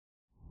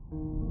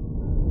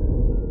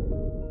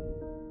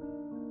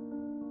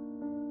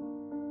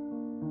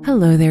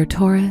Hello there,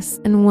 Taurus,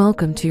 and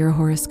welcome to your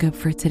horoscope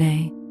for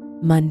today,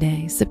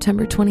 Monday,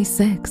 September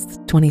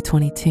 26th,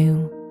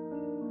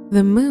 2022.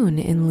 The moon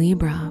in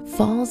Libra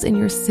falls in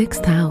your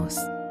 6th house,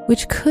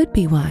 which could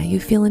be why you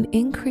feel an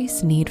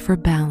increased need for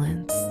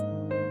balance.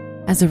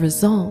 As a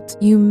result,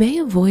 you may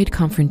avoid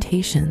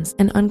confrontations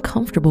and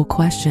uncomfortable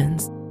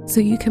questions so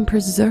you can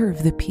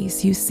preserve the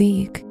peace you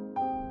seek.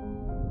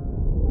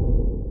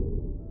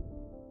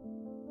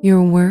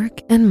 Your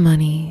work and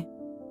money.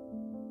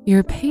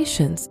 Your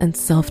patience and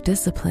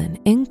self-discipline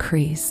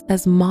increase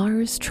as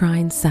Mars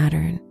trines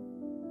Saturn.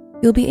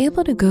 You'll be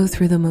able to go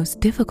through the most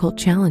difficult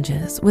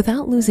challenges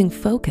without losing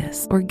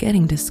focus or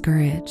getting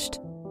discouraged.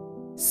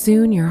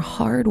 Soon your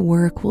hard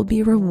work will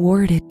be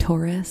rewarded,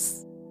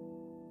 Taurus.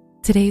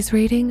 Today's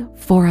rating,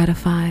 4 out of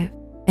 5,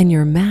 and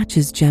your match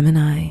is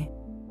Gemini.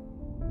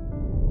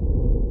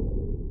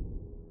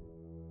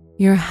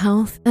 Your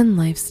health and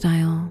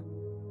lifestyle.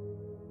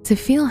 To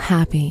feel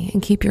happy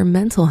and keep your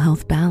mental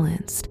health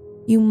balanced,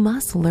 you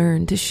must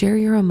learn to share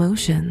your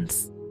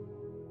emotions.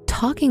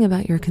 Talking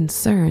about your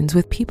concerns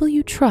with people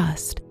you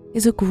trust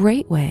is a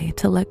great way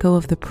to let go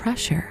of the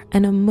pressure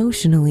and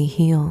emotionally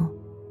heal.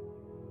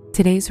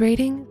 Today's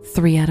rating,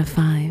 3 out of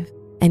 5,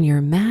 and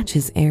your match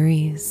is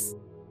Aries.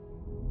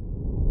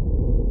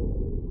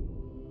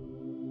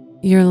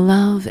 Your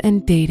love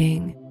and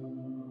dating.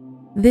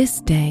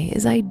 This day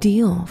is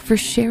ideal for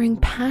sharing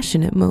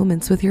passionate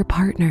moments with your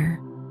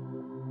partner.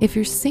 If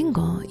you're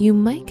single, you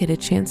might get a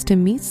chance to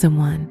meet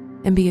someone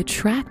and be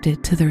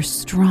attracted to their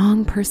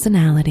strong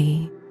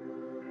personality.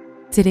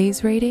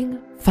 Today's rating,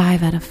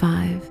 5 out of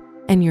 5,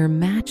 and your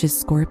match is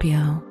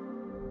Scorpio.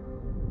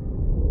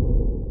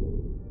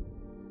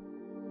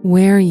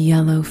 Wear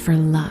yellow for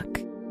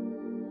luck.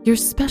 Your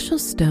special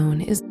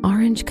stone is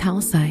orange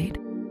calcite,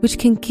 which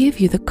can give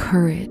you the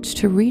courage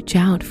to reach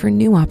out for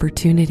new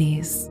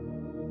opportunities.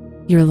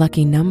 Your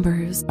lucky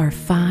numbers are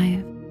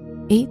 5,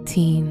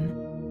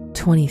 18,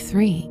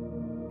 23,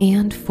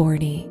 and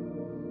 40.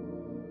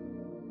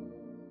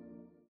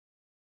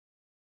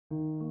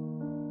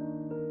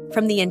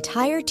 From the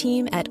entire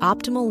team at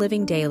Optimal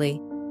Living Daily,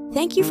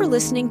 thank you for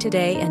listening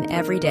today and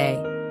every day.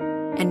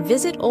 And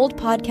visit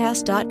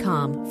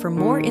oldpodcast.com for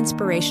more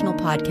inspirational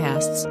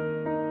podcasts.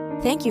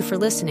 Thank you for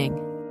listening.